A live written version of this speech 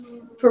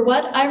For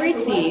what I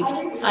received,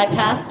 I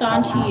passed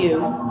on to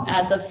you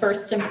as of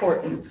first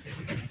importance,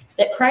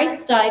 that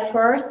Christ died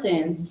for our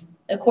sins,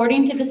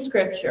 according to the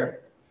Scripture,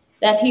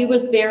 that he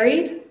was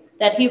buried,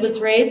 that he was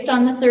raised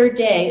on the third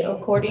day,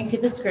 according to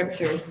the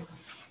Scriptures,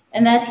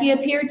 and that he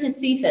appeared to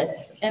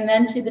Cephas and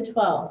then to the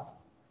 12.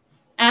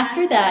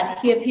 After that,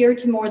 he appeared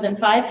to more than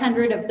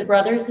 500 of the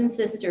brothers and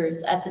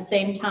sisters at the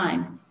same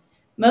time,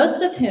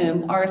 most of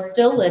whom are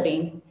still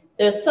living,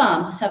 though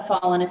some have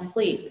fallen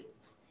asleep.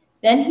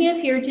 Then he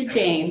appeared to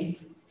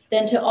James,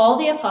 then to all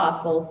the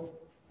apostles,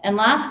 and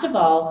last of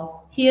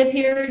all, he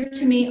appeared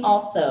to me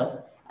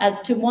also,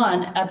 as to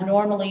one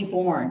abnormally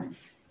born.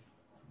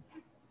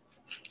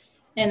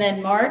 And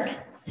then Mark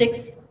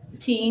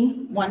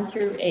 16,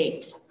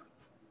 1-8.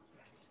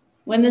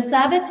 When the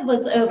Sabbath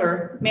was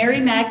over, Mary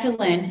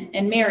Magdalene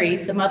and Mary,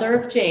 the mother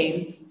of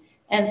James,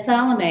 and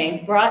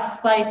Salome brought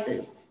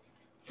spices,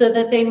 so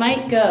that they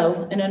might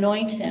go and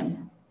anoint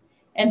him.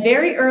 And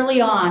very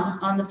early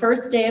on the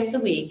first day of the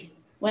week,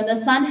 when the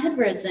sun had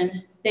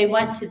risen, they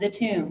went to the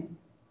tomb.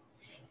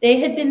 They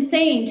had been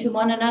saying to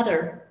one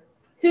another,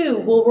 "Who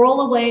will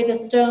roll away the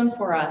stone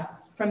for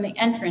us from the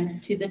entrance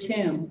to the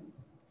tomb?"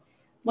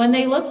 When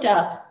they looked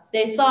up,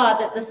 they saw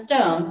that the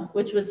stone,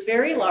 which was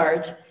very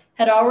large,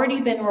 had already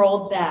been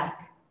rolled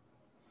back.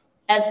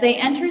 As they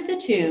entered the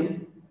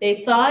tomb, they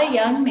saw a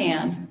young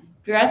man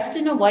dressed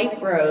in a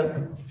white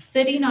robe,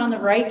 sitting on the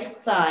right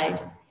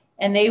side,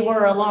 and they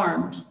were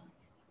alarmed.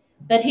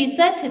 But he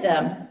said to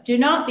them, "Do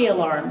not be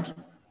alarmed.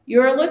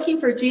 You are looking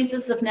for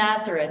Jesus of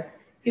Nazareth,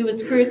 who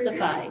was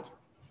crucified.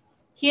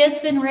 He has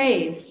been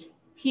raised.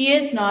 He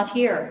is not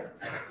here.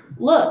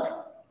 Look,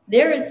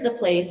 there is the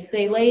place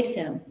they laid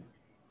him.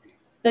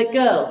 But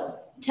go,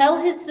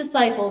 tell his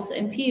disciples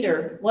and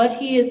Peter what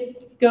he is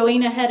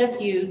going ahead of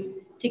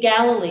you to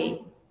Galilee.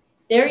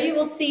 There you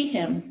will see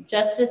him,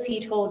 just as he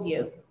told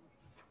you."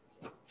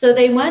 So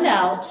they went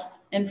out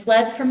and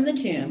fled from the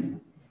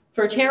tomb,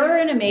 for terror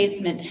and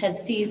amazement had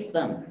seized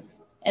them,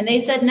 and they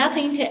said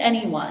nothing to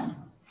anyone,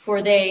 for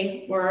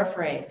they were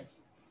afraid.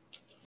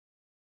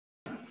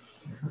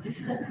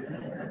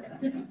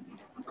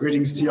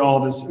 Greetings to you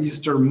all this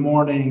Easter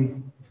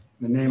morning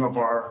in the name of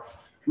our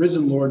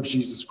risen Lord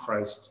Jesus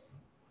Christ.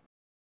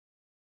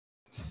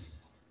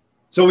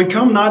 So we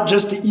come not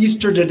just to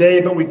Easter today,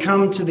 but we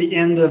come to the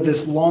end of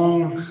this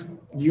long,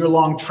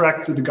 year-long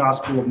trek through the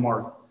Gospel of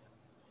Mark.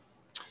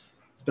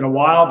 It's been a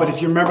while, but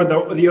if you remember,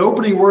 the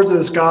opening words of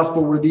this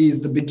gospel were these: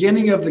 the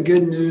beginning of the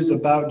good news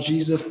about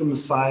Jesus, the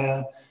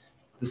Messiah,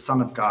 the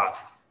Son of God.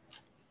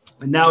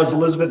 And now, as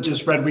Elizabeth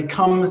just read, we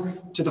come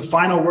to the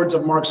final words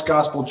of Mark's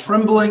gospel,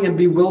 trembling and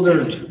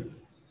bewildered.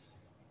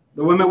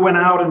 The women went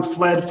out and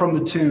fled from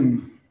the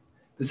tomb.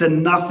 They said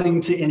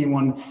nothing to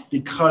anyone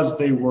because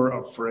they were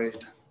afraid.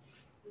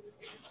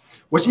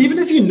 Which, even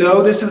if you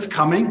know this is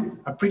coming,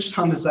 I preached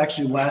on this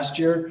actually last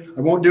year.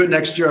 I won't do it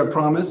next year, I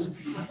promise.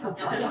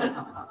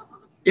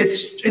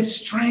 It's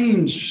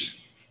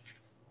strange.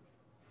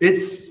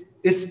 It's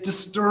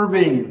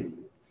disturbing.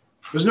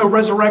 There's no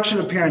resurrection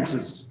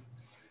appearances.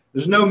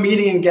 There's no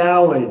meeting in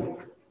Galilee.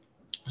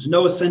 There's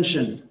no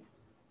ascension.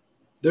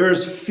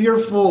 There's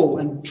fearful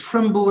and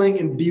trembling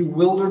and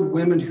bewildered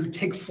women who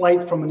take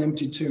flight from an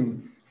empty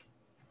tomb.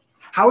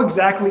 How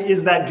exactly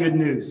is that good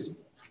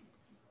news?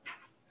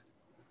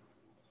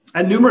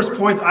 At numerous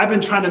points, I've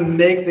been trying to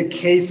make the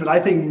case that I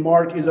think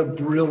Mark is a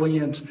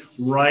brilliant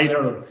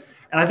writer.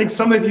 And I think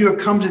some of you have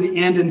come to the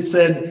end and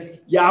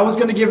said, yeah, I was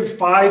going to give it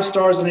 5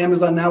 stars on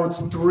Amazon. Now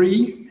it's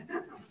 3.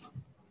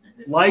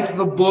 Liked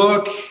the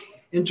book.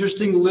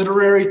 Interesting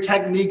literary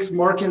techniques,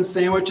 Markan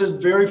sandwiches.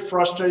 Very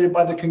frustrated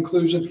by the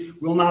conclusion.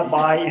 Will not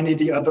buy any of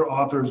the other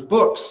authors'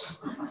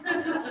 books.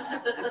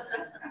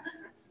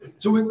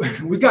 So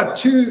we've got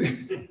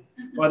 2.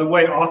 By the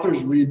way,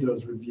 authors read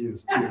those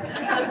reviews too.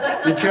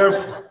 Be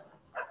careful.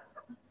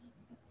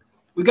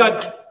 We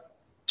got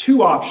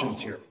 2 options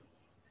here.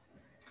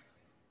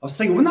 I was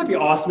thinking, wouldn't that be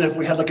awesome if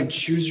we had like a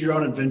choose your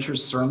own adventure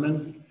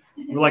sermon?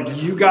 We're like,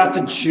 you got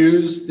to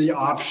choose the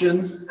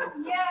option.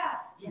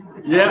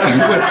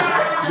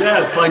 Yeah.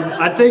 Yes. Like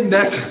I think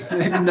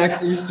maybe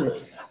next Easter.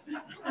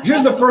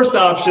 Here's the first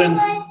option.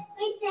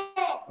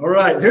 All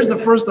right. Here's the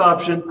first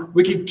option.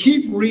 We could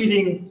keep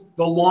reading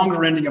the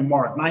longer ending of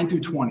Mark,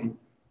 9-20.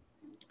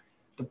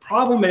 The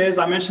problem is,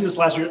 I mentioned this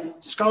last year,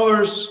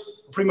 scholars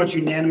are pretty much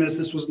unanimous.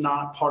 This was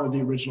not part of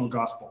the original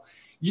gospel.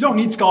 You don't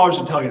need scholars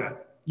to tell you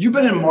that. You've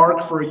been in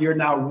Mark for a year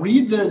now.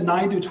 Read the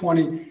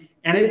 9-20,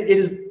 and it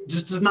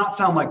just does not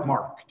sound like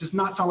Mark. It does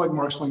not sound like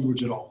Mark's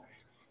language at all.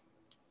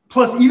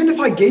 Plus, even if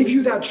I gave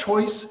you that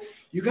choice,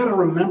 you got to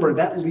remember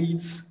that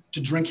leads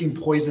to drinking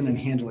poison and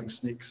handling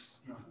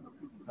snakes.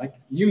 Like,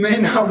 you may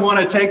not want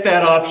to take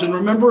that option.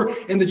 Remember,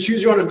 in the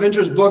Choose Your Own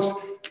Adventures books,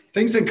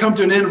 things can come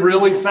to an end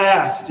really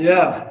fast.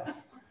 Yeah.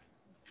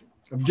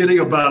 I'm getting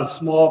about a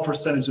small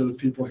percentage of the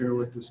people here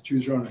with this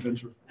Choose Your Own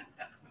Adventure.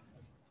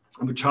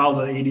 I'm a child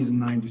of the 80s and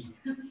 90s.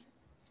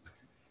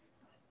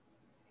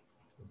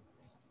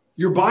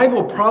 Your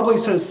Bible probably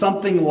says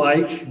something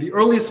like, the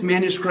earliest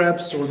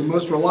manuscripts or the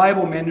most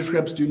reliable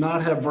manuscripts do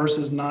not have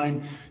verses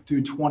 9-20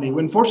 through 20.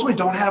 We unfortunately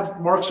don't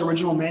have Mark's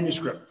original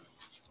manuscript.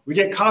 We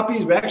get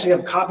copies. We actually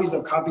have copies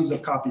of copies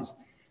of copies.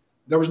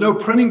 There was no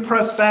printing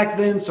press back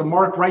then, so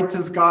Mark writes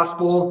his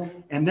gospel,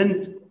 and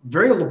then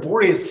very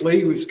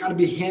laboriously, it's got to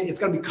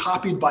be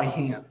copied by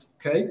hand,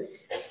 okay?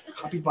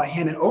 Copied by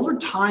hand. And over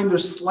time,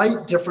 there's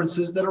slight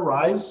differences that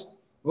arise.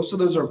 Most of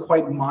those are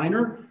quite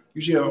minor,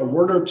 usually a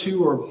word or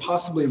two or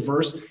possibly a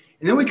verse.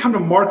 And then we come to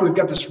Mark, we've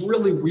got this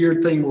really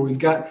weird thing where we've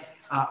got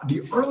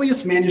the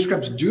earliest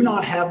manuscripts do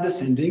not have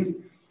this ending,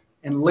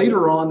 and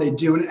later on they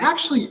do. And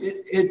actually,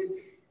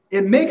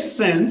 it makes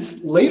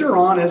sense. Later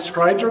on, as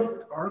scribes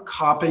are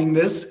copying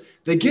this,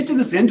 they get to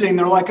this ending,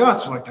 they're like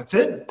us. They're like, that's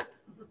it.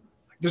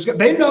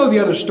 They know the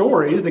other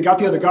stories. They got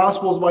the other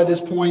gospels by this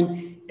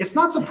point. It's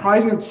not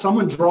surprising that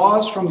someone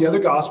draws from the other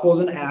gospels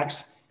and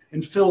Acts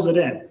and fills it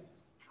in.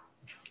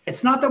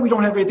 It's not that we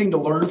don't have anything to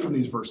learn from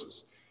these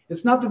verses.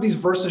 It's not that these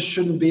verses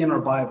shouldn't be in our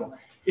Bible.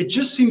 It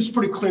just seems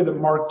pretty clear that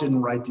Mark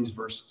didn't write these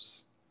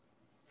verses.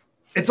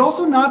 It's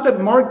also not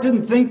that Mark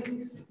didn't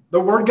think the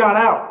word got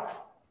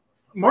out.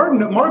 Mark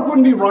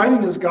wouldn't be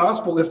writing his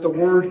gospel if the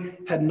word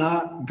had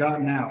not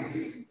gotten out.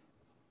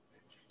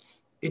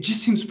 It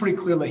just seems pretty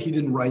clear that he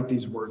didn't write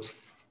these words.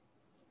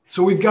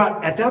 So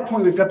at that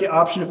point, we've got the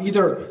option of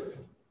either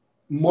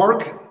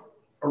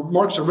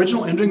Mark's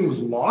original ending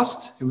was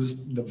lost. It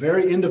was the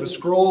very end of a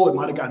scroll. It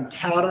might have gotten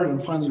tattered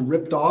and finally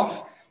ripped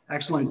off,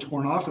 accidentally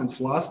torn off, and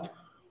it's lost.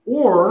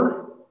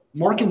 Or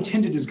Mark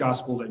intended his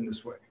gospel in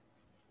this way.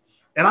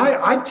 And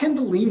I tend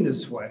to lean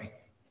this way.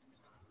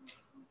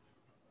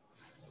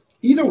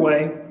 Either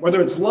way,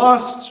 whether it's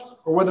lost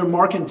or whether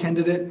Mark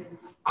intended it,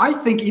 I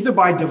think either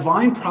by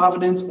divine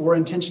providence or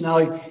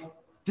intentionality,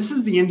 this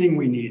is the ending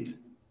we need.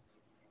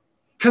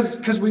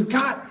 Because we've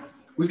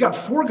got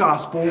 4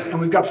 gospels and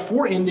we've got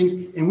 4 endings,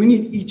 and we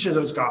need each of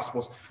those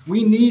gospels.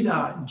 We need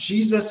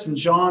Jesus and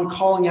John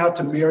calling out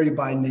to Mary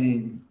by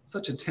name.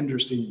 Such a tender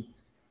scene.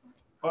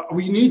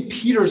 We need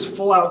Peter's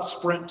full-out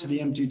sprint to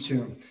the empty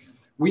tomb.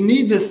 We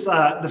need this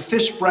the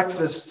fish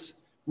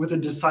breakfast with the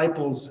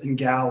disciples in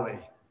Galilee.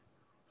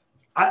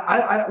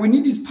 We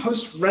need these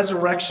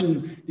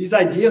post-resurrection, these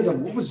ideas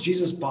of what was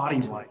Jesus'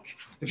 body like.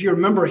 If you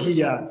remember,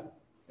 in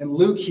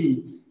Luke,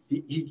 he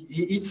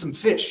eats some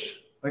fish.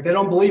 Like, they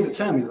don't believe it's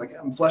him. He's like,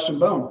 I'm flesh and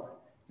bone.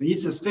 And he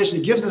eats this fish, and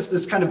he gives us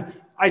this kind of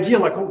idea,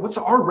 like, well, what's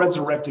our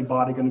resurrected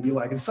body going to be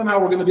like? And somehow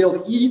we're going to be able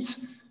to eat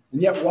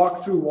and yet walk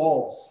through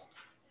walls.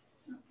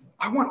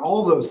 I want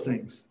all those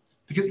things,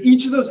 because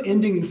each of those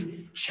endings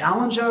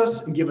challenge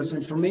us and give us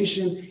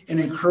information and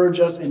encourage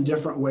us in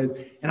different ways.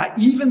 And I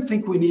even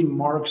think we need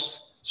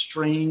Mark's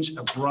strange,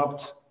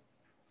 abrupt,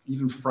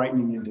 even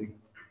frightening ending.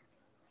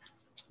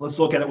 Let's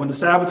look at it. When the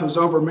Sabbath was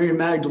over, Mary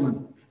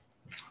Magdalene,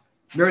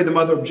 Mary, the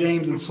mother of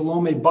James, and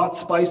Salome bought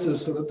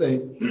spices so that they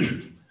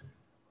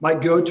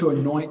might go to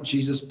anoint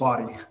Jesus'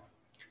 body.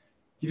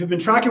 If you've been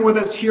tracking with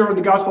us here in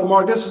the Gospel of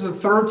Mark, this is the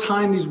 3rd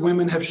time these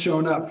women have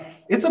shown up.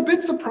 It's a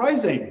bit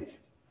surprising.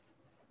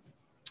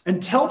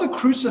 Until the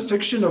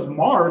crucifixion of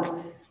Mark,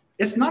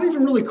 it's not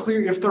even really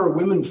clear if there are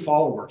women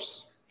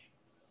followers.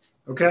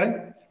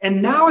 Okay?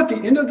 And now at the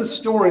end of the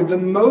story, the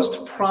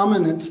most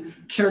prominent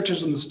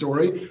characters in the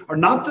story are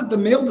not the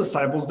male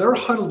disciples. They're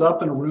huddled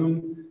up in a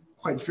room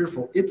quite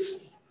fearful.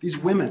 It's these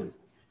women.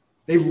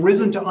 They've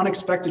risen to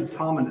unexpected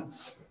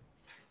prominence.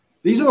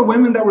 These are the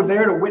women that were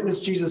there to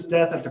witness Jesus'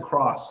 death at the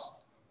cross.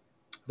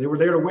 They were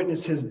there to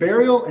witness his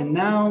burial, and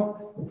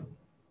now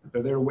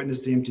they're there to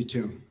witness the empty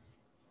tomb.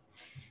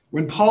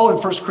 When Paul in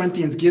 1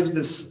 Corinthians gives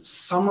this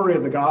summary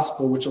of the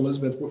gospel, which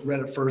Elizabeth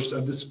read at first,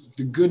 of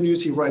the good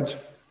news, he writes,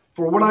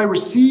 "For what I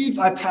received,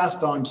 I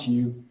passed on to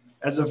you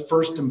as of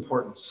first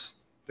importance,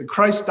 that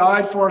Christ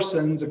died for our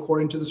sins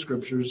according to the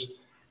scriptures,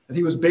 that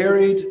he was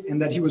buried,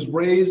 and that he was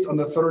raised on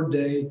the 3rd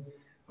day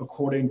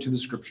according to the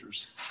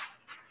scriptures."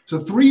 So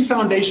 3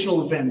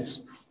 foundational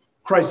events: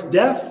 Christ's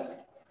death,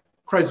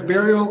 Christ's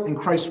burial, and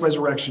Christ's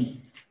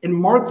resurrection. In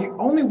Mark, the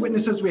only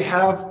witnesses we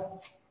have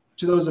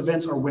to those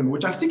events are women,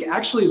 which I think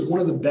actually is one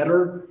of the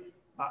better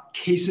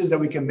cases that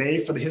we can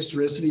make for the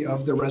historicity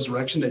of the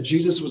resurrection, that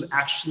Jesus was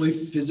actually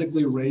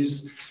physically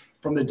raised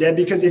from the dead.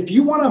 Because if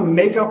you want to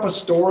make up a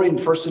story in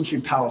 1st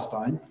century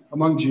Palestine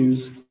among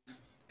Jews,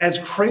 as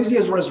crazy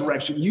as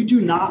resurrection, you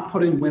do not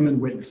put in women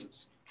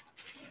witnesses.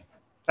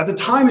 At the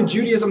time in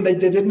Judaism, they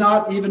did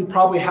not even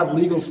probably have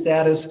legal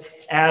status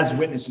as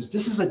witnesses.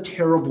 This is a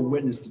terrible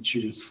witness to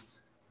choose.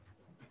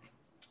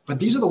 But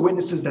these are the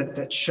witnesses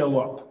that show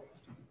up.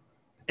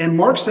 And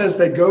Mark says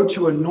they go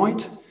to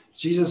anoint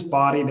Jesus'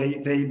 body.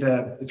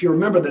 If you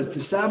remember this, the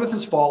Sabbath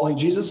is falling.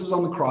 Jesus is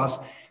on the cross.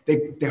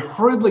 They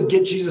hurriedly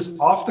get Jesus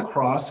off the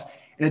cross,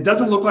 and it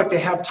doesn't look like they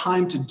have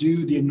time to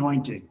do the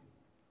anointing.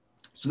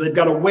 So they've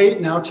got to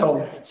wait now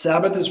till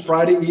Sabbath is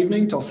Friday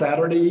evening, till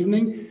Saturday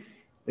evening.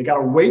 They got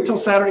to wait till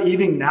Saturday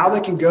evening. Now they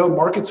can go.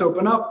 Markets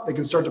open up. They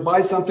can start to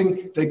buy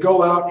something. They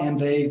go out and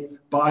they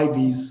buy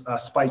these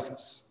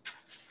spices.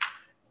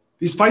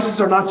 These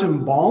spices are not to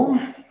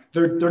embalm.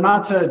 They're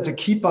not to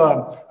keep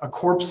a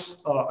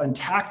corpse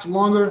intact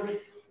longer.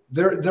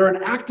 They're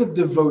an act of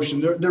devotion.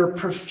 They're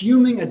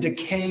perfuming a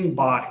decaying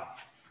body.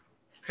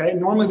 Okay,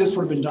 normally this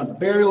would have been done at the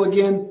burial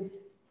again.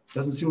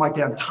 Doesn't seem like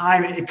they have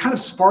time. It kind of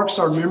sparks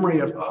our memory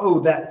of, oh,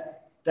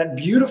 that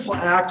beautiful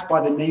act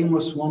by the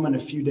nameless woman a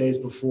few days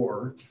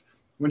before,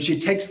 when she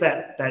takes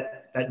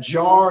that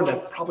jar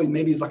that probably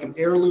maybe is like an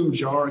heirloom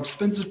jar,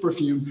 expensive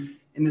perfume,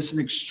 and this an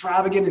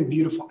extravagant and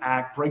beautiful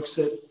act, breaks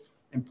it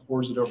and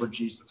pours it over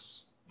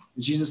Jesus.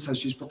 And Jesus says,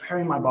 she's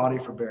preparing my body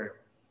for burial.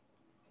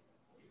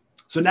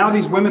 So now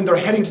these women, they're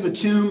heading to the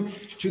tomb,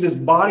 to this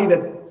body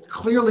that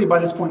clearly by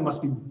this point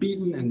must be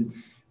beaten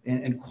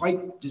and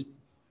quite just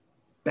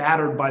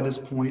battered by this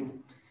point.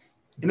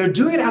 And they're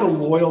doing it out of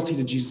loyalty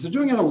to Jesus. They're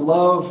doing it out of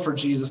love for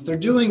Jesus. They're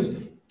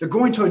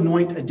going to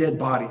anoint a dead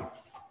body.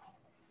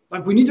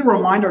 Like, we need to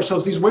remind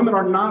ourselves, these women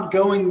are not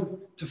going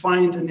to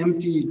find an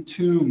empty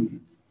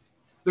tomb.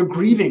 They're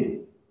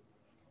grieving.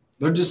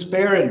 They're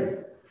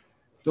despairing.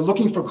 They're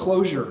looking for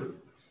closure.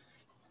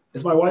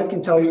 As my wife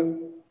can tell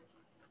you,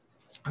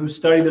 who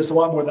studied this a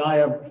lot more than I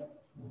have,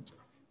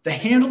 the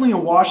handling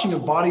and washing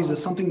of bodies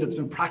is something that's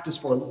been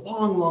practiced for a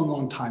long, long,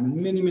 long time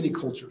in many, many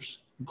cultures,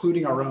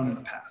 including our own in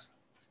the past,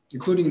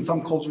 including in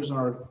some cultures in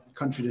our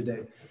country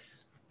today.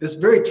 This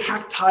very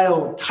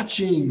tactile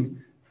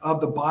touching of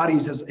the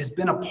bodies has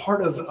been a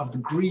part of the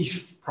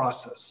grief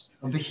process,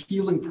 of the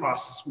healing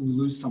process when you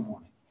lose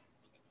someone.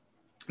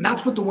 And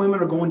that's what the women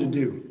are going to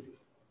do.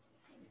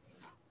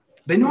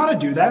 They know how to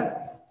do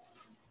that.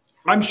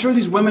 I'm sure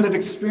these women have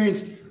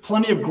experienced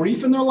plenty of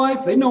grief in their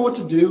life. They know what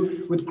to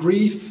do with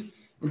grief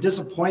and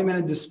disappointment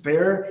and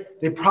despair.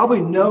 They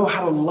probably know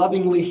how to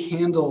lovingly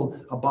handle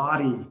a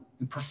body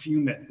and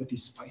perfume it with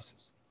these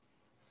spices.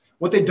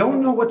 What they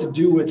don't know what to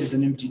do with is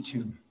an empty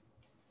tomb.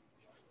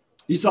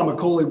 Esau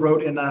McCaulley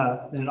wrote in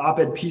an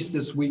op-ed piece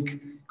this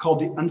week called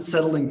The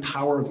Unsettling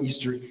Power of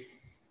Easter.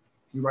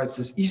 He writes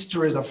this: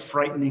 Easter is a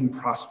frightening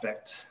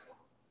prospect.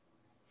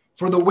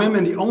 For the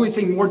women, the only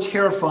thing more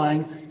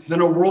terrifying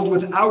than a world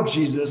without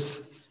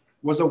Jesus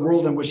was a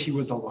world in which he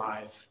was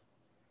alive.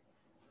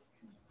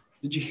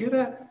 Did you hear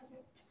that?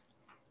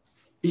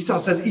 Esau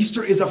says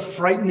Easter is a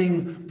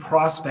frightening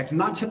prospect,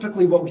 not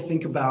typically what we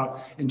think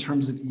about in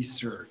terms of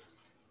Easter.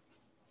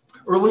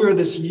 Earlier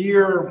this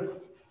year,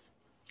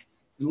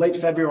 in late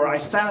February, I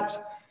sat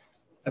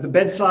at the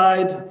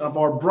bedside of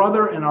our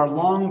brother and our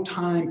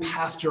longtime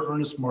pastor,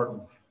 Ernest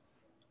Martin.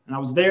 And I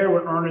was there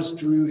when Ernest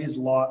drew his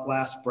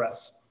last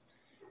breaths.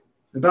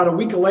 About a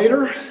week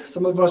later,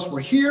 some of us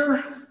were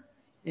here,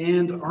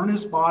 and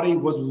Ernest's body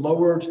was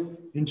lowered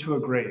into a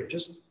grave,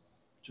 just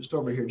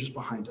over here, just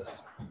behind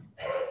us.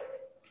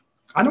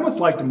 I know what it's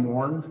like to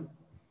mourn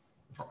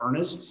for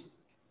Ernest.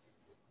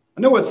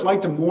 I know what it's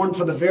like to mourn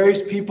for the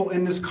various people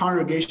in this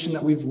congregation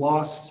that we've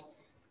lost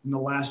in the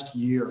last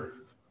year.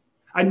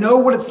 I know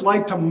what it's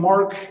like to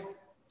mark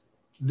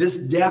this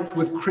death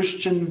with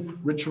Christian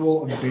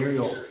ritual of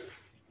burial.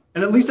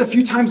 And at least a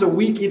few times a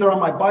week, either on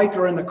my bike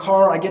or in the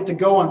car, I get to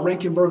go on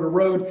Rankenberger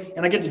Road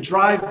and I get to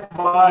drive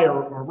by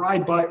or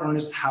ride by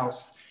Ernest's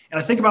house. And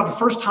I think about the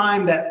first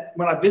time that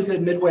when I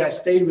visited Midway, I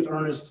stayed with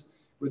Ernest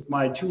with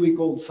my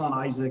 2-week-old son,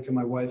 Isaac, and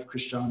my wife,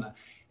 Christiana.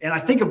 And I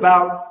think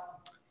about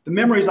the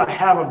memories I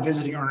have of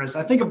visiting Ernest.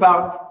 I think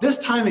about this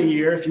time of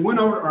year. If you went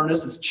over to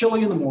Ernest, it's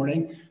chilly in the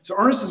morning. So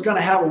Ernest is going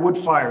to have a wood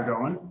fire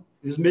going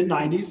in his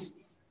mid-90s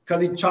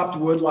because he chopped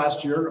wood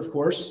last year, of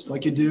course,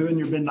 like you do in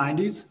your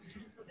mid-90s.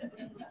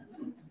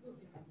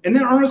 And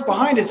then Ernest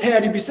behind his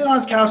head, he'd be sitting on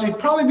his couch. And he'd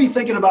probably be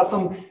thinking about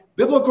some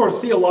biblical or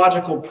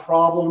theological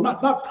problem,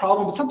 not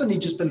problem, but something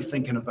he'd just been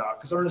thinking about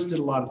because Ernest did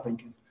a lot of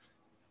thinking.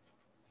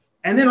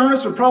 And then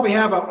Ernest would probably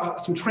have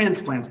some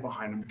transplants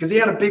behind him because he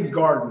had a big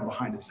garden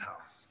behind his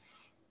house.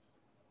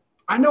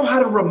 I know how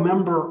to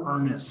remember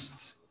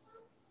Ernest.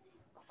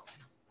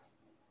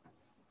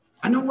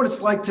 I know what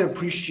it's like to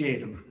appreciate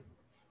him.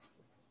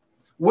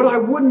 What I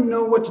wouldn't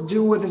know what to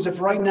do with is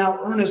if right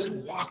now Ernest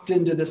walked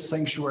into this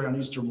sanctuary on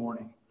Easter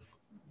morning.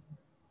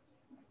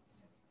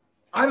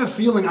 I have a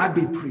feeling I'd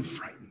be pretty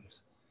frightened.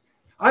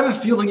 I have a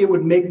feeling it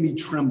would make me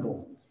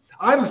tremble.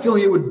 I have a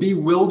feeling it would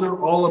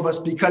bewilder all of us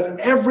because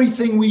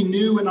everything we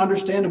knew and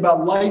understand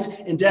about life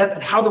and death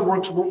and how the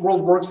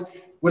world works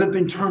would have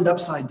been turned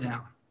upside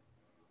down.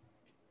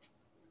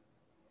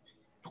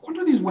 No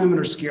wonder these women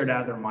are scared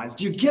out of their minds.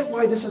 Do you get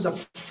why this is a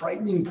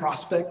frightening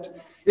prospect?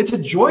 It's a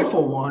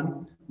joyful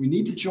one. We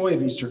need the joy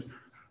of Easter.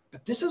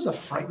 But this is a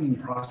frightening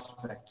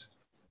prospect.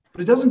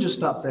 But it doesn't just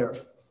stop there.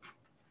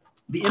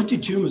 The empty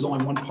tomb is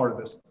only one part of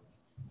this.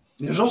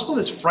 There's also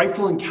this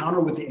frightful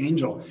encounter with the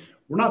angel.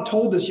 We're not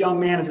told this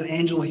young man is an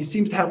angel. He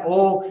seems to have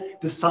all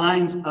the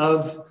signs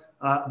of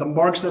the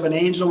marks of an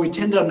angel. We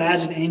tend to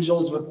imagine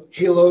angels with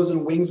halos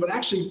and wings, but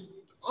actually,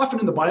 often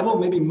in the Bible,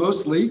 maybe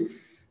mostly,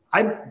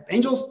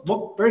 angels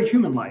look very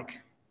human-like.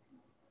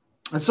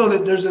 And so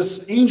that there's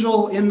this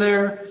angel in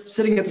there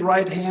sitting at the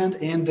right hand,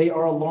 and they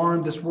are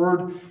alarmed. This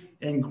word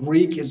in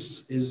Greek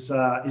is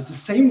the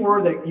same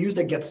word that used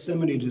at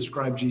Gethsemane to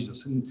describe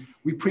Jesus. And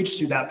we preached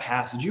through that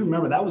passage. You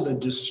remember that was a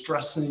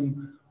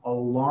distressing,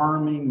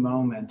 alarming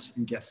moment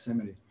in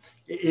Gethsemane.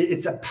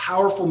 It's a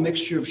powerful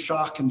mixture of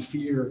shock and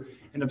fear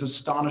and of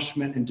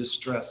astonishment and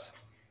distress.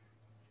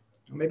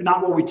 Maybe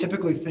not what we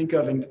typically think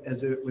of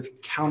with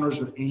encounters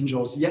with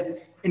angels,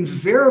 yet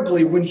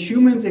invariably when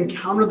humans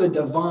encounter the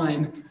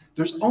divine,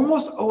 there's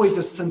almost always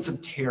a sense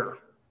of terror.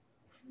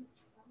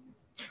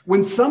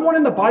 When someone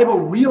in the Bible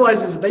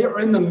realizes they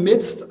are in the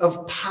midst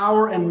of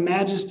power and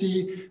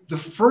majesty, the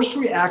first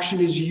reaction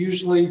is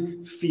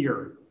usually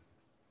fear.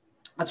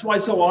 That's why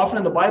so often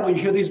in the Bible you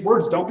hear these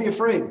words, don't be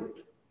afraid,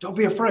 don't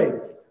be afraid,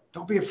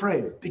 don't be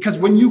afraid. Because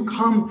when you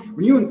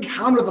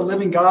encounter the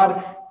living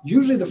God,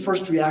 usually the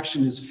first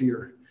reaction is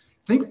fear.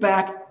 Think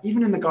back,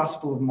 even in the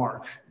Gospel of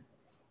Mark.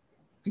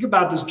 Think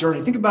about this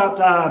journey. Think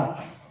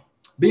about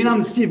being on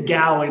the Sea of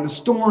Galilee and the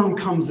storm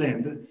comes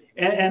in.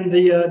 And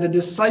the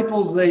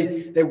disciples,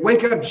 they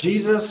wake up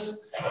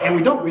Jesus,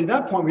 and at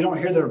that point, we don't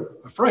hear they're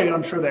afraid.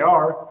 I'm sure they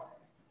are.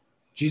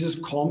 Jesus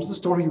calms the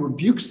storm. He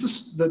rebukes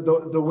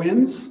the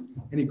winds,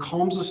 and he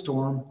calms the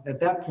storm. At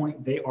that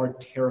point, they are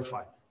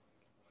terrified.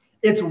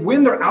 It's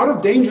when they're out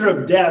of danger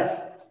of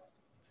death,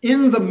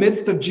 in the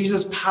midst of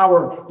Jesus'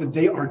 power, that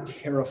they are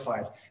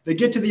terrified. They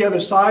get to the other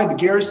side, the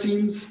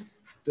Gerasenes.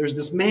 There's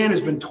this man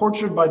who's been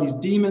tortured by these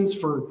demons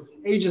for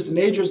ages and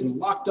ages and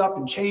locked up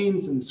in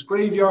chains in this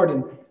graveyard,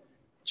 and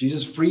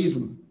Jesus frees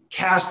them,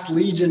 casts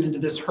Legion into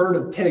this herd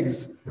of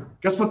pigs.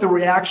 Guess what the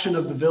reaction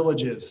of the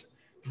village is?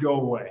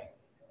 Go away.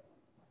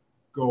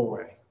 Go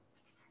away.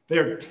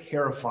 They're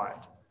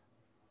terrified.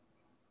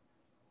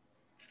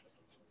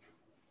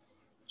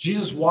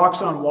 Jesus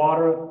walks on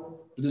water.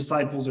 The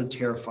disciples are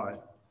terrified.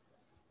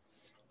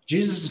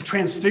 Jesus is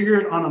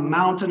transfigured on a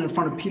mountain in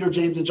front of Peter,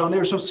 James, and John. They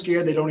are so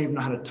scared they don't even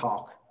know how to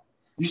talk.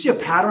 You see a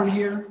pattern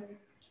here?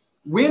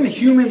 When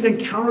humans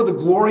encounter the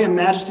glory and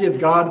majesty of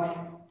God,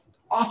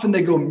 often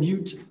they go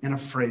mute and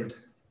afraid.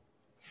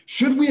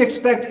 Should we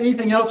expect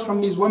anything else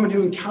from these women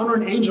who encounter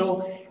an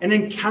angel and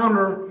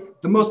encounter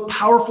the most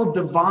powerful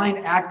divine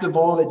act of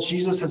all, that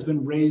Jesus has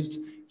been raised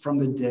from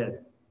the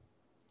dead?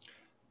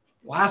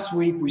 Last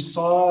week, we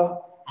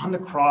saw on the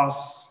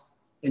cross,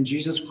 in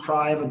Jesus'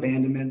 cry of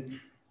abandonment,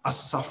 a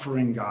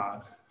suffering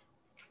God.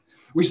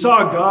 We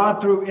saw a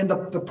God in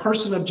the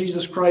person of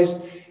Jesus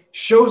Christ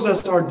shows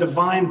us our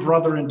divine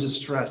brother in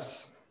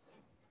distress.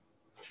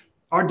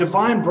 Our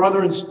divine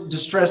brother in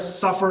distress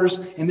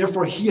suffers, and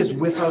therefore he is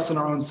with us in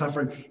our own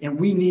suffering, and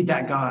we need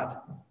that God.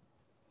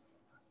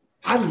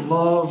 I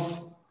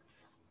love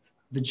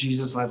the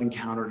Jesus I've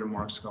encountered in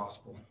Mark's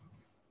gospel.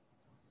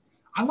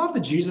 I love the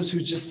Jesus who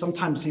just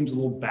sometimes seems a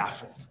little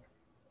baffled.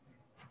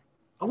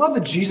 I love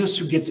the Jesus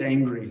who gets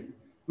angry,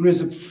 who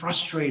is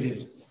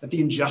frustrated at the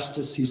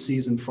injustice he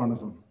sees in front of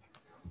him.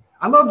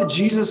 I love the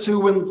Jesus who,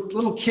 when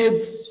little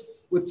kids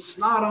with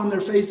snot on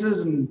their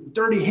faces and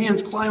dirty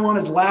hands climb on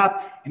his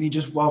lap, and he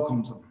just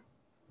welcomes them.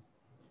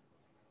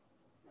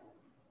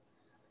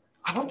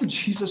 I love the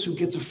Jesus who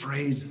gets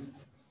afraid.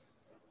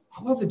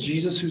 I love the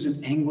Jesus who's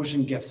in anguish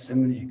in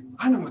Gethsemane.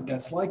 I know what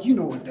that's like. You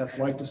know what that's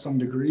like to some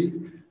degree.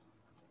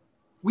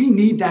 We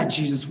need that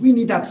Jesus. We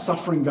need that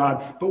suffering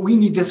God, but we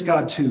need this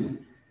God too.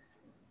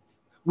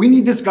 We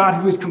need this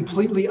God who is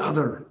completely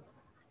other.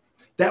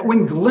 That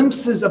when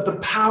glimpses of the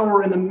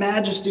power and the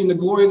majesty and the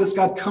glory of this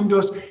God come to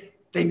us,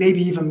 they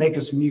maybe even make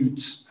us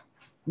mute,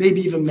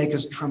 maybe even make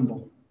us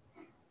tremble.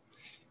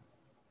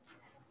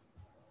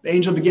 The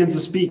angel begins to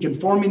speak,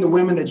 informing the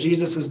women that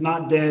Jesus is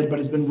not dead, but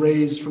has been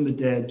raised from the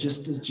dead,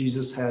 just as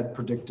Jesus had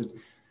predicted.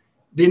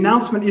 The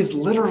announcement is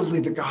literally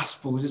the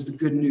gospel. It is the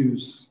good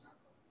news.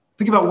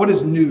 Think about what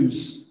is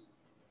news.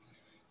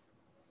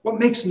 What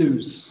makes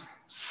news?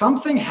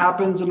 Something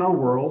happens in our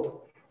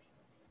world,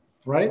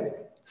 right?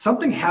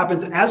 Something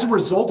happens. As a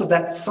result of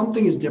that,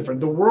 something is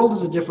different. The world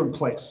is a different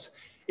place.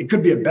 It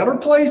could be a better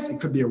place. It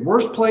could be a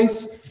worse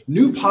place.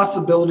 New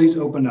possibilities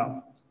open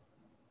up.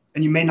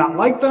 And you may not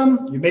like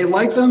them. You may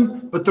like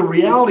them. But the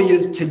reality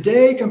is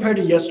today compared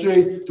to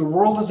yesterday, the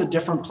world is a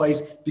different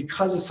place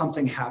because of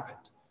something happened.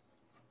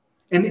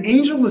 And the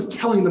angel is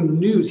telling them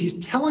news. He's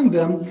telling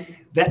them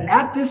that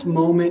at this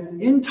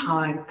moment in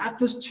time, at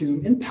this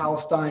tomb in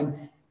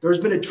Palestine, there's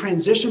been a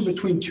transition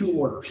between two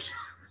orders.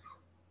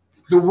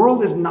 The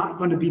world is not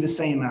going to be the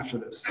same after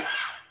this.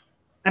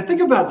 And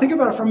think about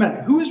it for a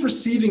minute. Who is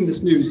receiving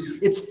this news?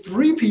 It's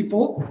three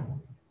people,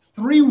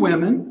 three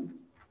women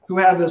who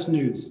have this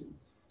news,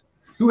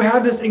 who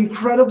have this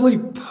incredibly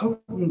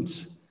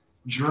potent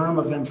germ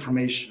of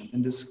information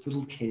in this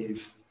little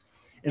cave.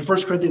 In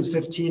 1 Corinthians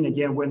 15,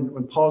 again,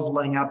 when Paul's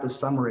laying out this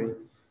summary,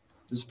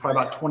 this is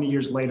probably about 20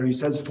 years later, he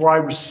says, "For I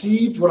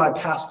received what I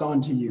passed on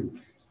to you."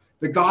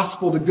 The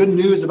gospel, the good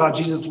news about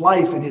Jesus'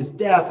 life and his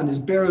death and his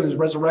burial and his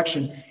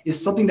resurrection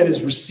is something that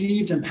is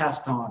received and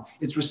passed on.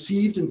 It's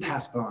received and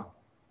passed on.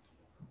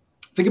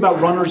 Think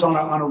about runners on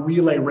a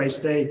relay race.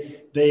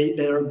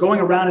 They're going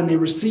around and they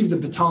receive the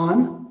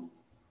baton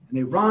and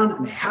they run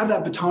and they have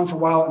that baton for a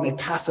while and they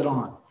pass it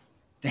on.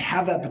 They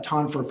have that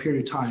baton for a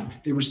period of time.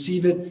 They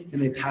receive it and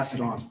they pass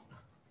it on.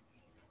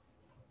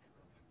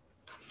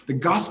 The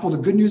gospel, the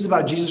good news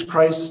about Jesus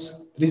Christ,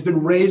 that he's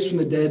been raised from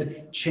the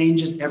dead,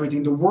 changes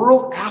everything. The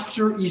world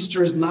after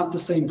Easter is not the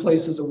same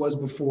place as it was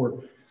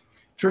before.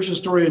 Church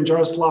historian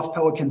Jaroslav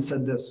Pelikan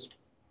said this: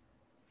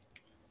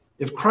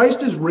 "If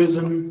Christ is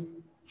risen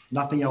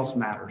nothing else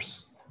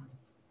matters.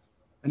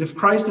 And if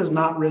Christ has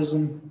not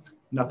risen,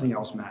 nothing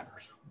else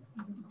matters.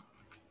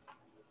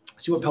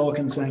 See what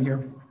Pelican's saying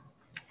here?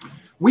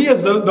 We,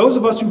 as those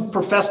of us who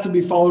profess to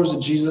be followers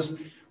of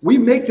Jesus, we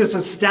make this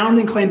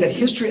astounding claim that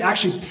history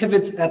actually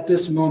pivots at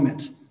this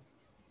moment.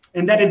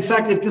 And that, in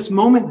fact, if this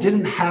moment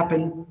didn't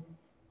happen,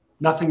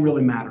 nothing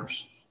really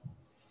matters.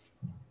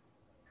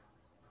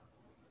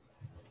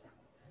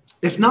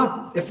 If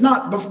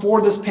not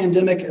before this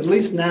pandemic, at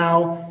least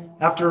now,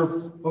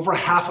 after over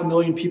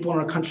 500,000 people in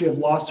our country have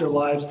lost their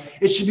lives,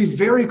 it should be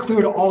very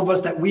clear to all of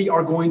us that we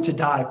are going to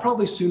die,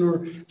 probably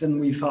sooner than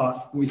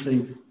we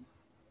think.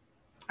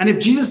 And if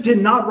Jesus did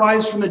not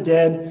rise from the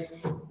dead,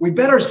 we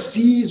better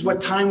seize what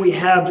time we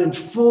have in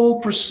full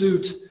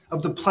pursuit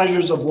of the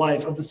pleasures of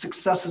life, of the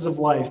successes of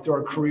life through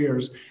our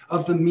careers,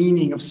 of the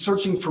meaning, of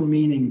searching for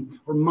meaning,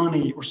 or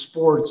money, or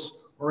sports,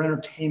 or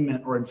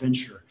entertainment, or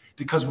adventure,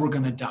 because we're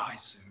going to die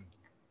soon.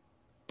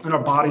 And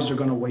our bodies are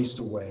going to waste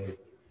away.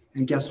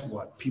 And guess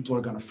what? People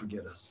are going to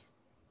forget us.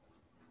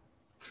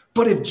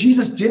 But if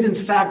Jesus did in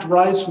fact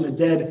rise from the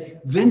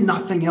dead, then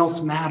nothing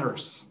else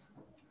matters.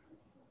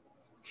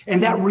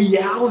 And that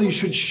reality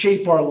should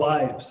shape our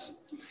lives.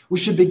 We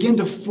should begin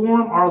to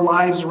form our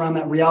lives around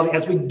that reality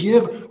as we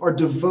give our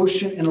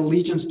devotion and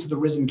allegiance to the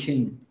risen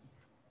King.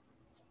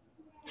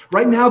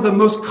 Right now, the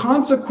most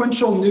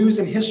consequential news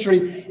in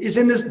history is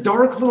in this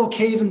dark little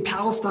cave in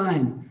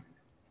Palestine.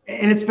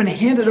 And it's been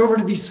handed over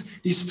to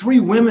these three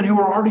women who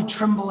are already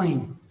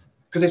trembling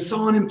because they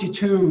saw an empty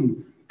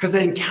tomb, because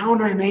they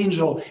encountered an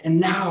angel, and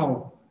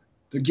now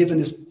they're given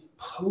this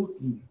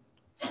potent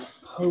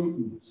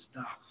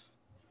stuff.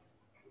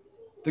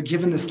 They're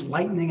given this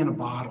lightning in a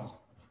bottle.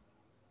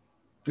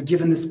 They're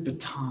given this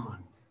baton,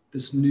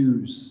 this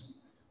news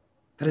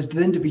that is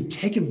then to be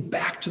taken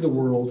back to the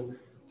world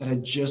that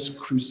had just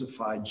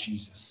crucified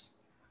Jesus.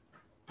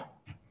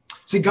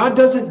 See, God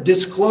doesn't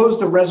disclose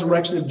the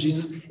resurrection of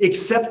Jesus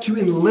except to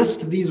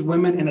enlist these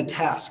women in a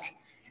task.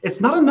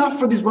 It's not enough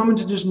for these women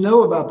to just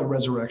know about the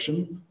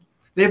resurrection.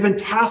 They have been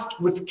tasked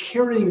with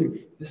carrying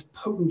this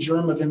potent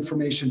germ of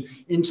information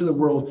into the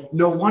world.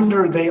 No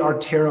wonder they are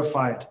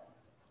terrified.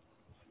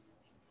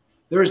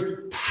 There is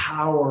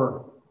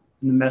power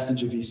in the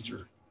message of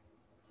Easter.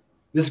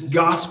 This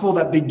gospel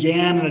that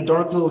began in a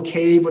dark little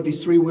cave with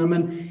these three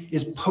women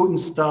is potent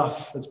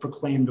stuff that's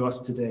proclaimed to us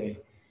today.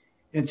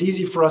 And it's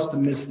easy for us to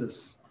miss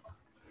this.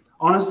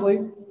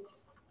 Honestly,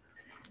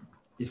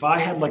 if I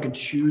had like a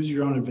choose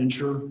your own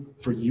adventure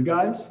for you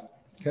guys,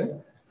 okay,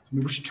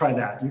 maybe we should try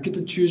that. You get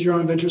to choose your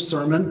own adventure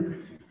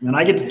sermon, and then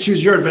I get to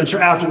choose your adventure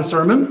after the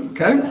sermon,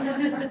 okay?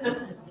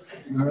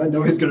 All right,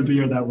 nobody's going to be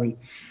here that way.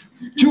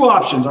 Two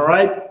options, all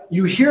right?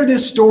 You hear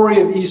this story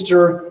of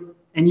Easter,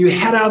 and you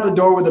head out the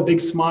door with a big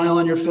smile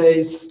on your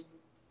face.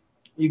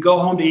 You go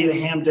home to eat a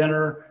ham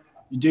dinner.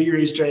 You do your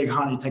Easter egg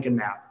hunt. You take a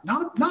nap.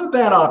 Not a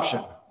bad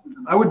option.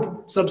 I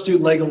would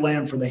substitute leg of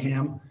lamb for the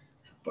ham.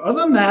 But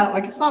other than that,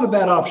 like, it's not a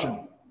bad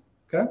option.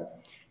 Okay?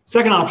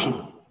 Second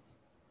option,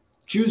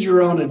 choose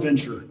your own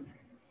adventure.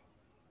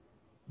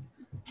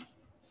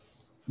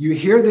 You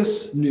hear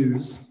this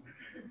news,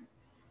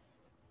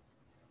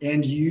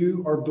 and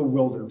you are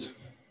bewildered.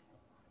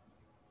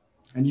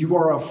 And you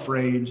are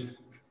afraid.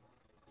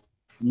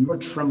 And you are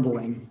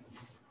trembling.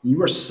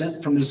 You are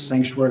sent from this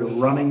sanctuary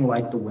running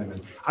like the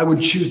women. I would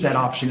choose that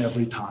option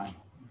every time.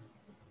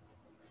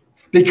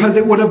 Because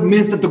it would have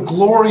meant that the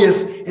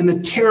glorious and the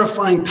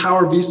terrifying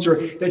power of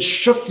Easter that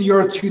shook the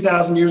earth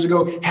 2,000 years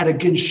ago had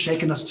again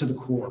shaken us to the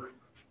core.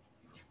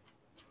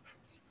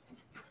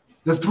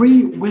 The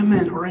three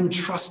women are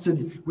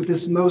entrusted with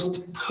this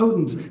most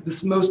potent,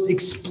 this most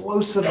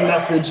explosive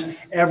message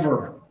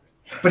ever.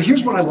 But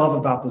here's what I love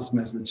about this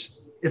message.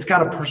 It's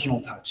got a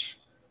personal touch.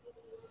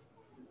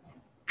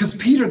 Because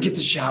Peter gets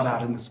a shout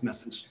out in this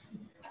message.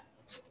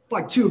 It's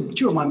like two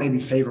of my maybe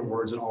favorite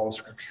words in all of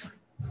Scripture.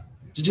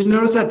 Did you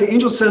notice that? The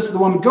angel says to the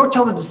woman, go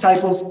tell the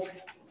disciples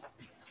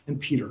and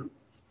Peter.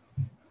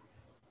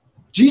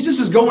 Jesus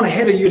is going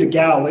ahead of you to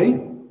Galilee.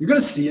 You're going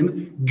to see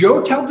him.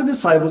 Go tell the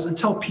disciples and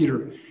tell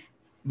Peter.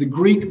 The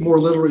Greek more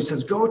literally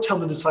says, go tell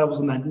the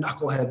disciples and that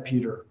knucklehead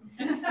Peter.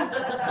 These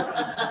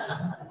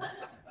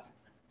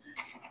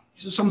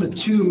are some of the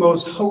two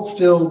most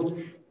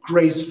hope-filled,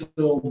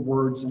 grace-filled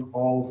words in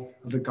all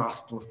of the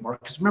Gospel of Mark.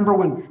 Because remember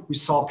when we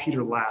saw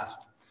Peter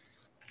last?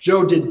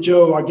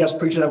 Joe, our guest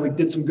preacher that week,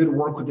 did some good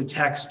work with the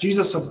text.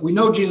 We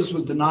know Jesus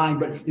was denying,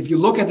 but if you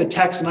look at the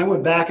text, and I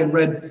went back and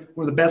read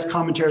one of the best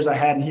commentaries I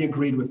had, and he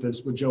agreed with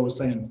this, what Joe was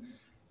saying.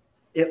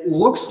 It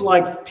looks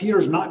like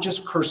Peter's not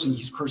just cursing,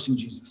 he's cursing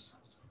Jesus.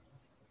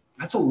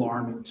 That's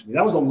alarming to me.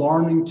 That was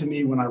alarming to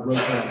me when I wrote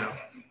that out.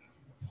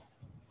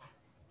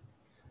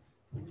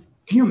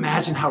 Can you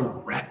imagine how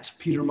wrecked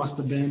Peter must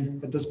have been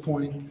at this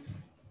point?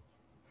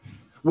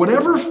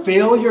 Whatever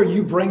failure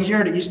you bring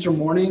here to Easter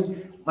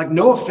morning, like,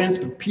 no offense,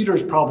 but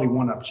Peter's probably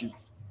one-upped you,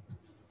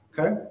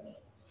 okay?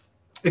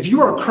 If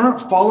you are a current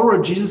follower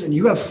of Jesus and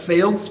you have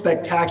failed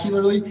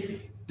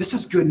spectacularly, this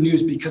is good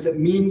news because it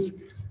means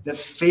that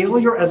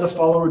failure as a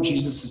follower of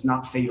Jesus is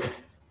not fatal.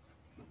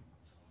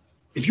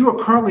 If you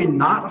are currently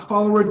not a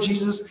follower of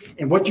Jesus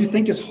and what you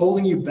think is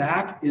holding you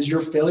back is your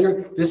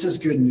failure, this is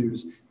good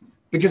news.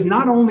 Because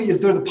not only is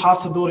there the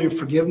possibility of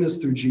forgiveness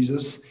through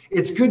Jesus,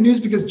 it's good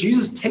news because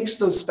Jesus takes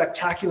those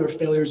spectacular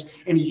failures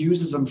and he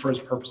uses them for his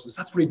purposes.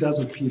 That's what he does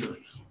with Peter.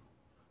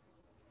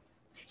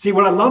 See,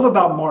 what I love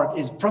about Mark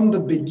is from the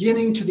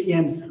beginning to the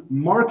end,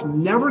 Mark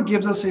never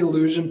gives us the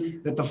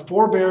illusion that the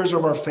forebears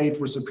of our faith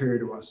were superior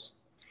to us.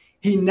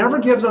 He never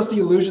gives us the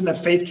illusion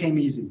that faith came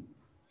easy.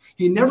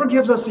 He never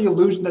gives us the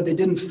illusion that they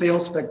didn't fail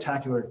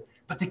spectacularly,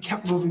 but they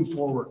kept moving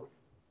forward.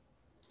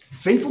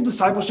 Faithful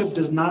discipleship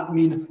does not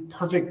mean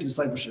perfect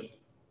discipleship.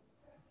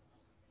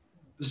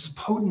 This is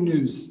potent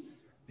news.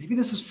 Maybe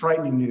this is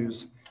frightening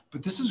news,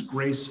 but this is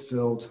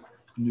grace-filled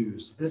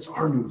news, and it's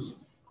our news.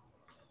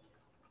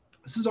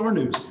 This is our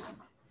news.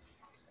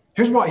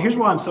 Here's why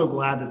I'm so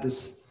glad that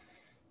this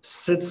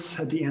sits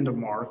at the end of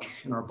Mark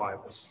in our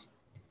Bibles,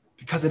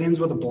 because it ends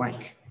with a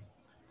blank.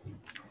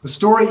 The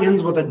story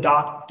ends with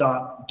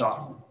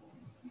a ...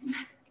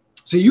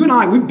 So you and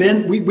I,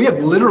 we have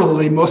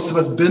literally, most of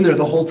us, been there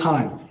the whole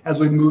time as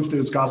we moved through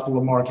this Gospel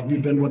of Mark. Have you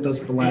been with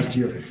us the last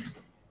year?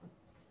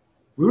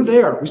 We were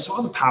there. We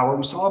saw the power.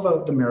 We saw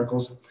the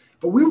miracles.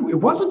 But it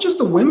wasn't just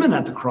the women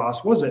at the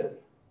cross, was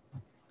it?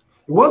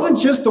 It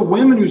wasn't just the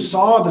women who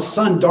saw the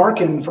sun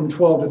darken from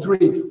 12 to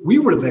 3. We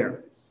were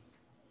there.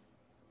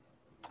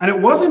 And it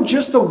wasn't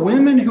just the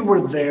women who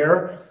were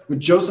there with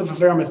Joseph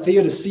of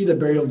Arimathea to see the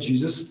burial of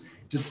Jesus,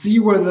 to see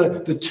where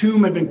the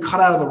tomb had been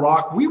cut out of the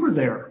rock. We were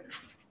there.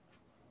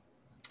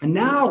 And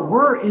now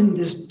we're in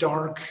this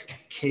dark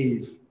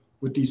cave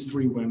with these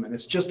 3 women.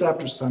 It's just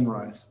after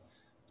sunrise.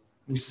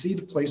 We see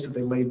the place that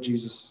they laid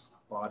Jesus'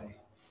 body.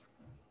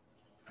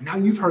 And now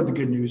you've heard the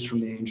good news from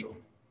the angel.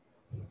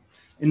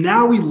 And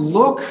now we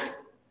look and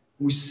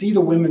we see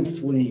the women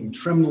fleeing,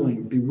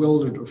 trembling,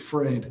 bewildered,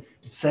 afraid,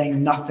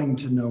 saying nothing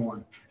to no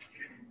one.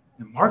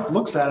 And Mark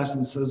looks at us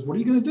and says, what are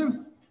you going to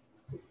do?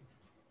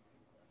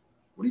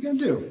 What are you going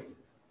to do?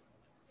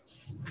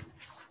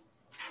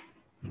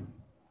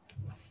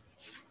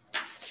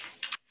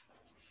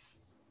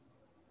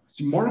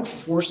 So Mark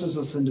forces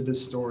us into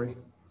this story.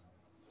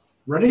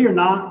 Ready or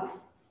not,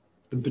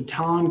 the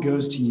baton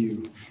goes to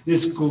you.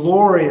 This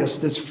glorious,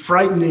 this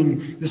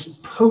frightening, this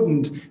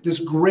potent, this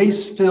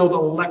grace-filled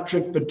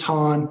electric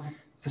baton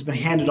has been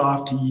handed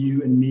off to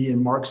you and me.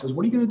 And Mark says,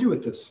 what are you going to do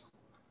with this?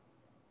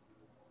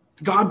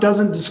 God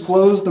doesn't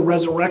disclose the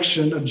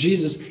resurrection of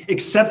Jesus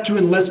except to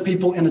enlist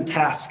people in a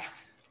task.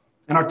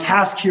 And our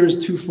task here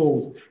is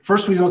twofold.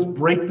 First, we must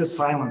break the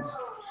silence.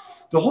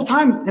 The whole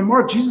time in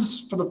Mark,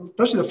 Jesus,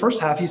 especially the first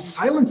half, he's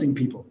silencing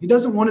people. He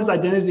doesn't want his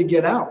identity to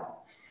get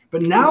out.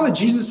 But now that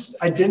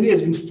Jesus' identity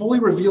has been fully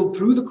revealed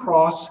through the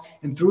cross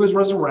and through his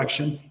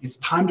resurrection, it's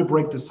time to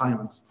break the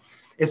silence.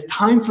 It's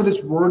time for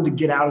this word to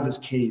get out of this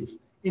cave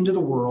into the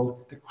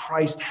world that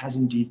Christ has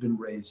indeed been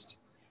raised.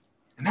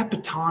 And that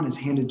baton is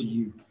handed to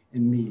you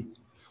and me.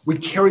 We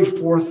carry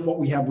forth what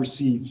we have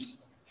received.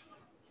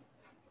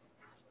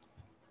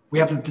 We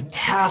have the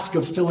task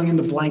of filling in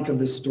the blank of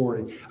this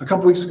story. A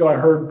couple weeks ago, I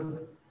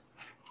heard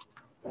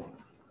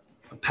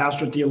a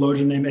pastor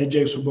theologian named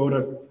A.J.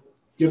 Swoboda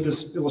give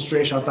this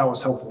illustration I thought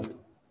was helpful.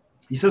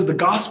 He says the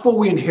gospel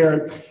we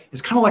inherit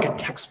is kind of like a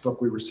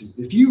textbook we receive.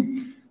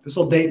 This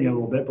will date me a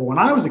little bit, but when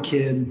I was a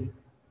kid,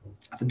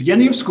 at the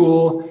beginning of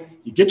school,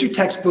 you get your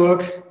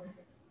textbook,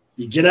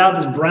 you get out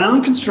this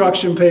brown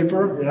construction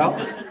paper,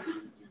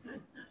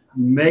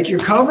 you make your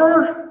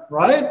cover,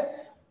 right?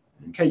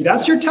 Okay,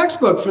 that's your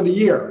textbook for the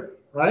year,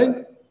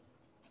 right?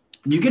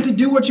 And you get to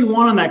do what you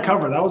want on that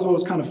cover. That was what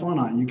was kind of fun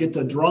on it. You get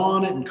to draw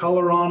on it and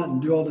color on it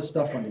and do all this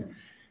stuff on it.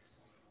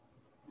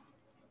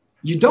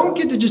 You don't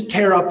get to just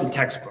tear up the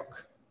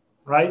textbook,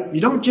 right? You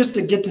don't just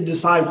get to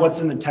decide what's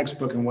in the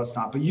textbook and what's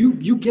not, but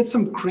you get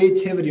some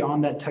creativity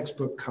on that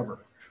textbook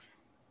cover.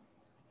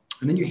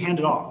 And then you hand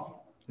it off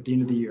at the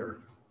end of the year.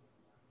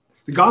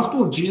 The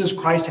gospel of Jesus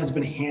Christ has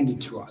been handed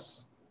to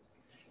us.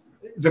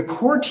 The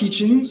core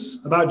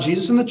teachings about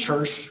Jesus and the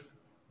church,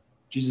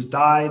 Jesus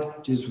died,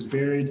 Jesus was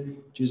buried,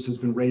 Jesus has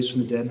been raised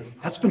from the dead,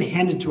 that's been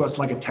handed to us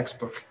like a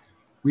textbook.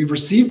 We've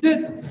received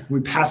it,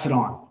 we pass it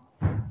on.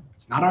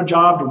 It's not our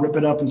job to rip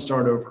it up and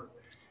start over.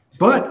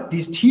 But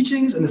these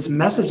teachings and this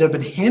message have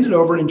been handed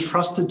over and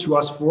entrusted to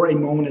us for a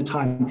moment in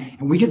time,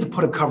 and we get to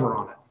put a cover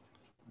on it.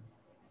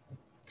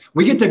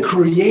 We get to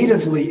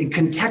creatively and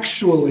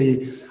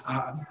contextually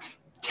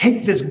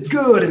take this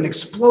good and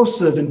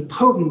explosive and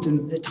potent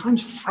and at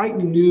times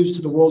frightening news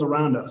to the world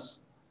around us.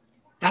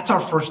 That's our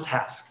first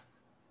task.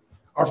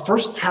 Our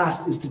first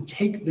task is to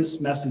take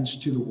this message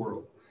to the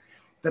world.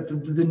 That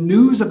the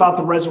news about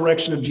the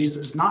resurrection of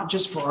Jesus is not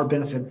just for our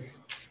benefit.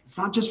 It's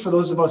not just for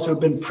those of us who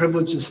have been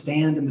privileged to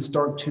stand in this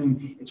dark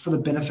tomb. It's for the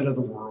benefit of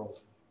the world.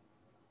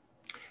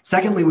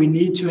 Secondly, we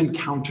need to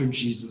encounter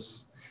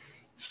Jesus.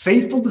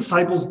 Faithful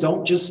disciples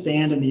don't just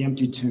stand in the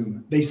empty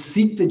tomb. They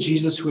seek the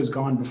Jesus who has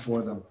gone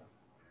before them.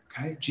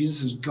 Okay?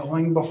 Jesus is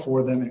going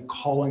before them and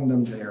calling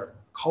them there,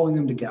 calling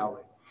them to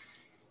Galilee.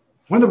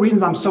 One of the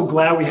reasons I'm so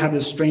glad we have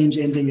this strange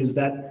ending is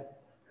that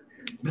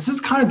This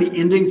is kind of the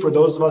ending for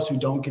those of us who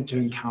don't get to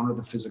encounter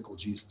the physical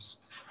Jesus.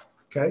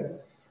 Okay?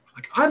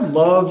 Like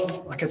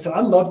I said,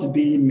 I'd love to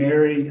be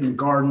Mary in the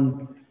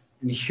garden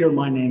and hear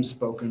my name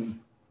spoken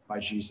by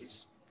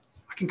Jesus.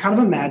 I can kind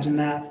of imagine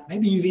that.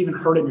 Maybe you've even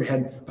heard it in your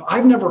head, but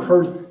I've never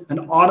heard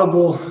an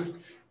audible,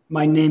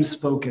 my name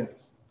spoken.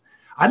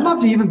 I'd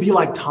love to even be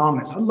like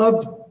Thomas. I'd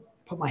love to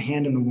put my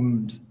hand in the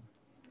wound.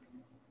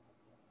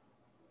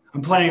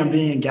 I'm planning on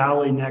being in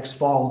Galilee next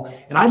fall,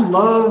 and I'd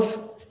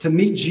love to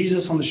meet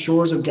Jesus on the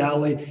shores of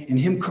Galilee and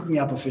him cook me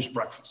up a fish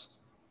breakfast.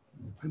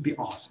 It'd be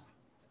awesome.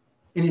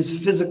 In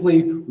his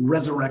physically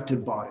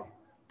resurrected body.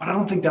 But I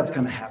don't think that's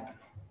going to happen.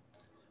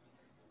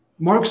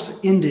 Mark's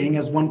ending,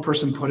 as one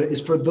person put it,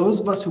 is for those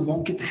of us who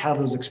won't get to have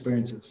those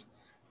experiences.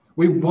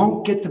 We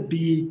won't get to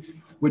be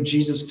with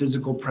Jesus'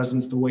 physical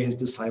presence the way his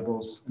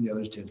disciples and the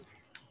others did.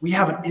 We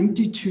have an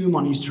empty tomb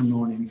on Easter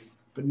morning,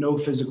 but no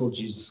physical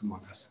Jesus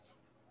among us.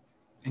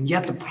 And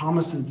yet the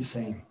promise is the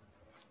same.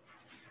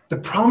 The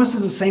promise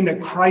is the same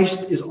that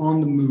Christ is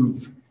on the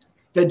move,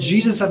 that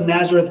Jesus of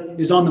Nazareth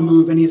is on the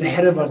move and he's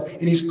ahead of us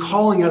and he's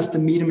calling us to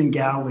meet him in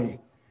Galilee.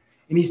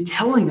 And he's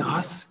telling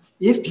us,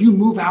 if you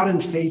move out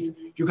in faith,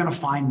 you're going to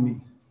find me.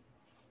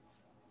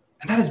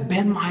 And that has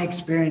been my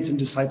experience in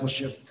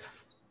discipleship.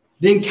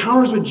 The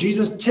encounters with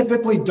Jesus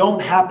typically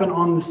don't happen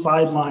on the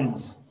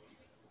sidelines.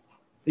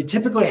 They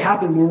typically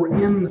happen when we're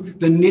in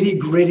the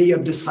nitty-gritty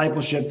of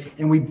discipleship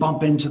and we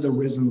bump into the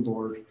risen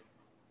Lord.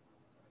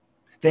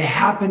 They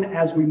happen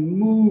as we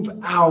move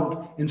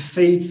out in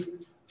faith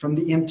from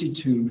the empty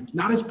tomb,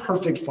 not as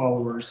perfect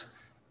followers,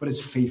 but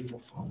as faithful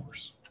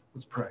followers.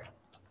 Let's pray.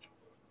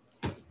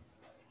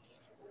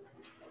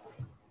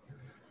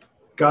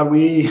 God,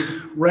 we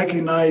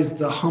recognize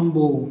the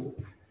humble,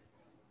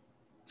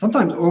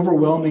 sometimes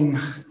overwhelming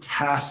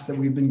task that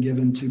we've been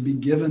given to be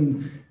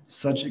given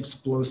such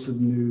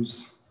explosive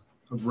news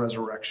of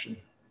resurrection.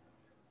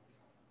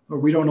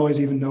 Lord, we don't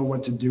always even know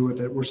what to do with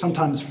it. We're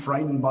sometimes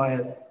frightened by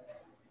it.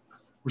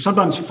 We're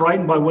sometimes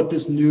frightened by what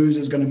this news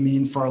is going to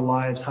mean for our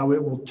lives, how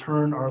it will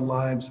turn our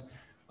lives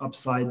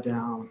upside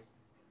down.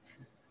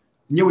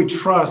 And yet we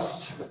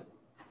trust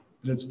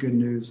that it's good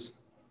news.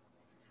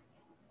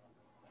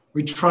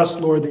 We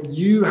trust, Lord, that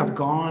you have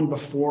gone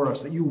before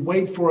us, that you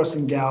wait for us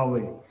in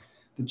Galilee,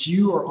 that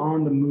you are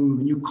on the move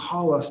and you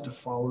call us to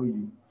follow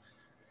you.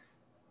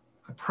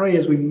 I pray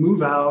as we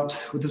move out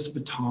with this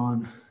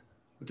baton,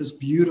 with this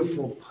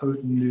beautiful,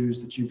 potent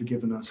news that you've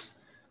given us,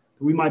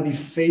 that we might be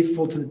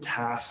faithful to the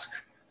task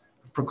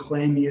of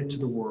proclaiming it to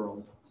the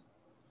world.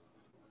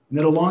 And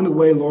that along the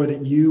way, Lord,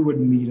 that you would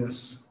meet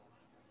us.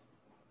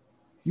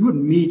 You would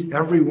meet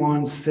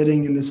everyone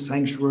sitting in this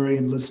sanctuary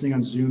and listening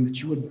on Zoom, that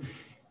you would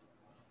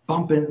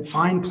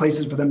find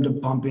places for them to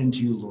bump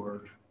into you,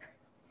 Lord.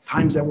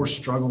 Times that we're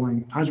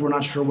struggling, times we're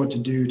not sure what to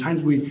do,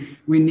 times we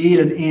need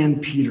an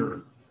and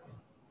Peter.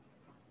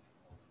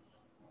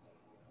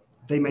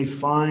 They may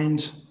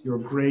find your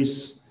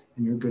grace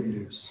and your good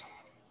news.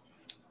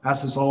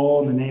 Ask this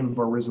all in the name of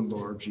our risen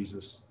Lord,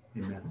 Jesus.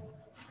 Amen.